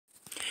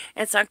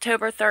It's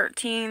October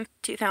 13th,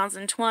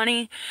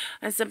 2020.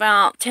 It's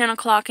about 10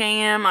 o'clock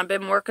a.m. I've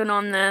been working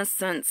on this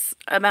since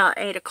about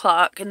 8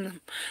 o'clock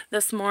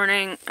this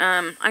morning.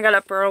 I got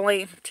up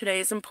early.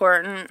 Today's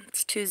important.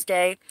 It's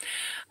Tuesday.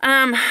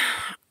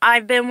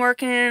 I've been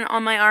working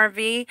on my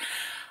RV.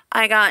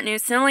 I got new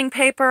ceiling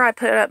paper. I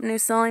put up new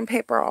ceiling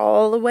paper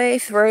all the way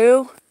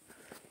through.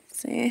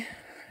 See?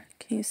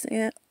 Can you see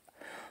it?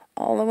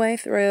 All the way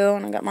through.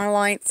 And I got my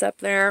lights up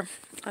there.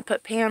 I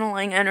put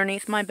paneling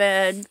underneath my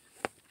bed.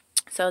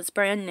 So it's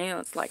brand new.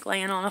 It's like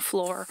laying on a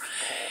floor.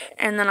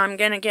 And then I'm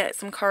going to get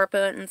some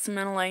carpet and some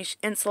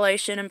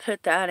insulation and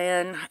put that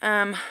in.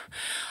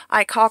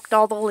 I caulked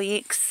all the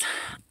leaks.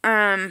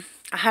 I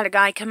had a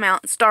guy come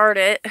out and start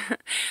it.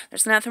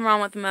 There's nothing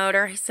wrong with the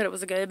motor. He said it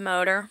was a good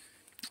motor.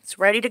 It's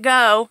ready to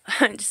go.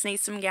 It just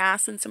needs some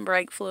gas and some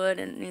brake fluid,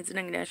 and it needs an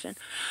ignition.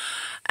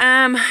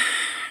 I'm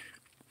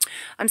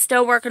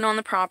still working on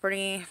the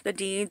property, the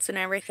deeds and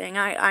everything.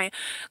 I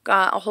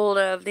got a hold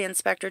of the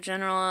Inspector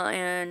General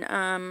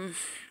and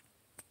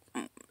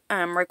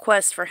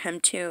request for him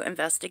to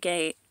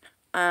investigate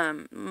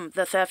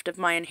the theft of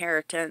my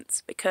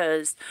inheritance,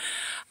 because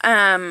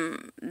I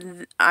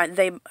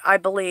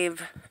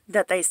believe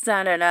that they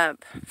set it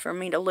up for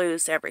me to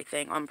lose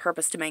everything on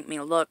purpose to make me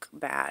look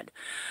bad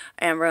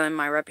and ruin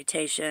my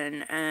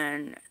reputation,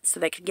 and so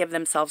they could give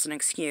themselves an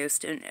excuse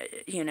to,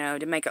 you know,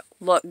 to make it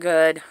look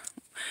good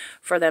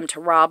for them to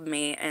rob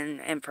me,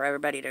 and for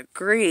everybody to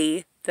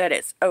agree that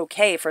it's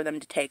okay for them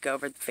to take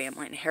over the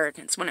family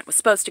inheritance when it was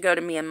supposed to go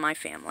to me and my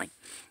family,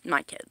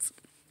 my kids.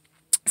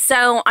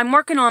 So I'm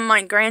working on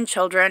my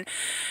grandchildren's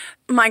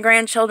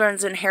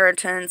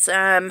inheritance.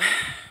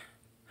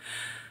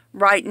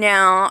 Right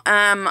now,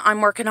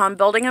 I'm working on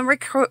building a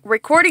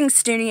recording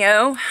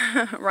studio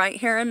right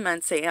here in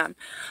Muncie. I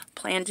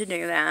plan to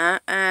do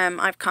that.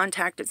 I've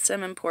contacted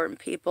some important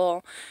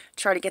people,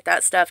 try to get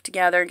that stuff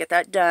together, get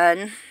that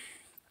done.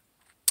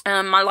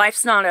 My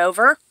life's not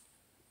over.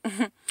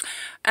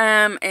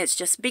 It's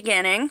just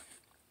beginning.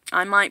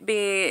 I might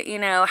be, you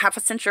know, half a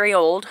century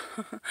old,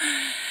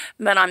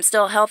 but I'm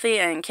still healthy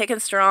and kicking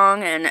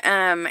strong, and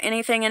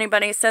anything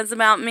anybody says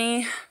about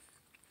me,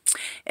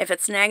 if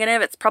it's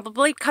negative, it's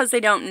probably because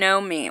they don't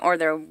know me, or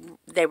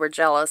they were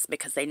jealous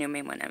because they knew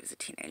me when I was a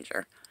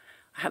teenager.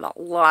 I have a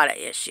lot of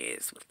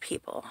issues with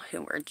people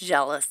who were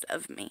jealous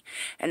of me,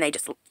 and they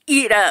just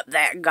eat up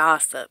that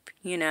gossip,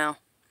 you know.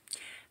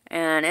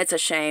 And it's a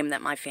shame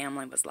that my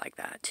family was like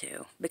that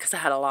too, because I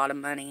had a lot of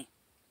money.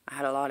 I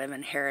had a lot of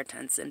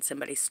inheritance, and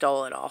somebody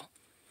stole it all.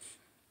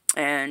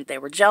 And they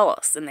were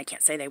jealous, and they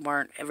can't say they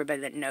weren't. Everybody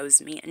that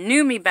knows me and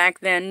knew me back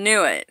then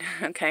knew it,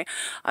 okay?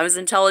 I was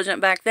intelligent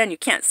back then. You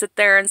can't sit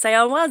there and say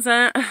I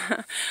wasn't.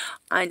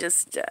 I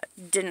just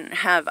didn't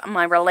have,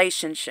 my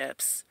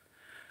relationships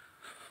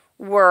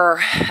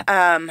were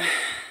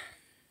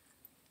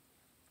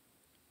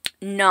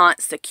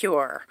not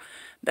secure,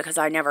 because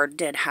I never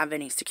did have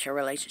any secure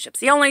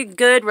relationships. The only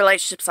good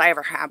relationships I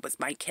ever had was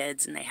my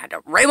kids, and they had to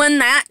ruin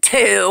that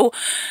too,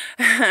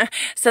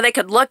 so they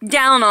could look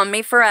down on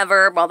me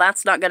forever. Well,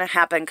 that's not going to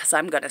happen, because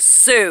I'm going to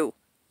sue.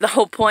 The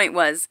whole point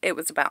was, it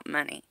was about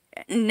money.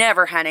 It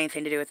never had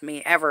anything to do with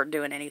me ever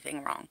doing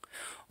anything wrong,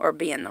 or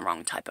being the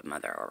wrong type of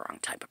mother, or wrong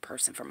type of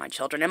person for my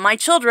children. And my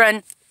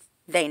children,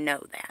 they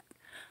know that.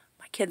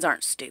 My kids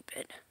aren't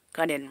stupid.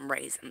 I didn't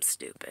raise them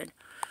stupid.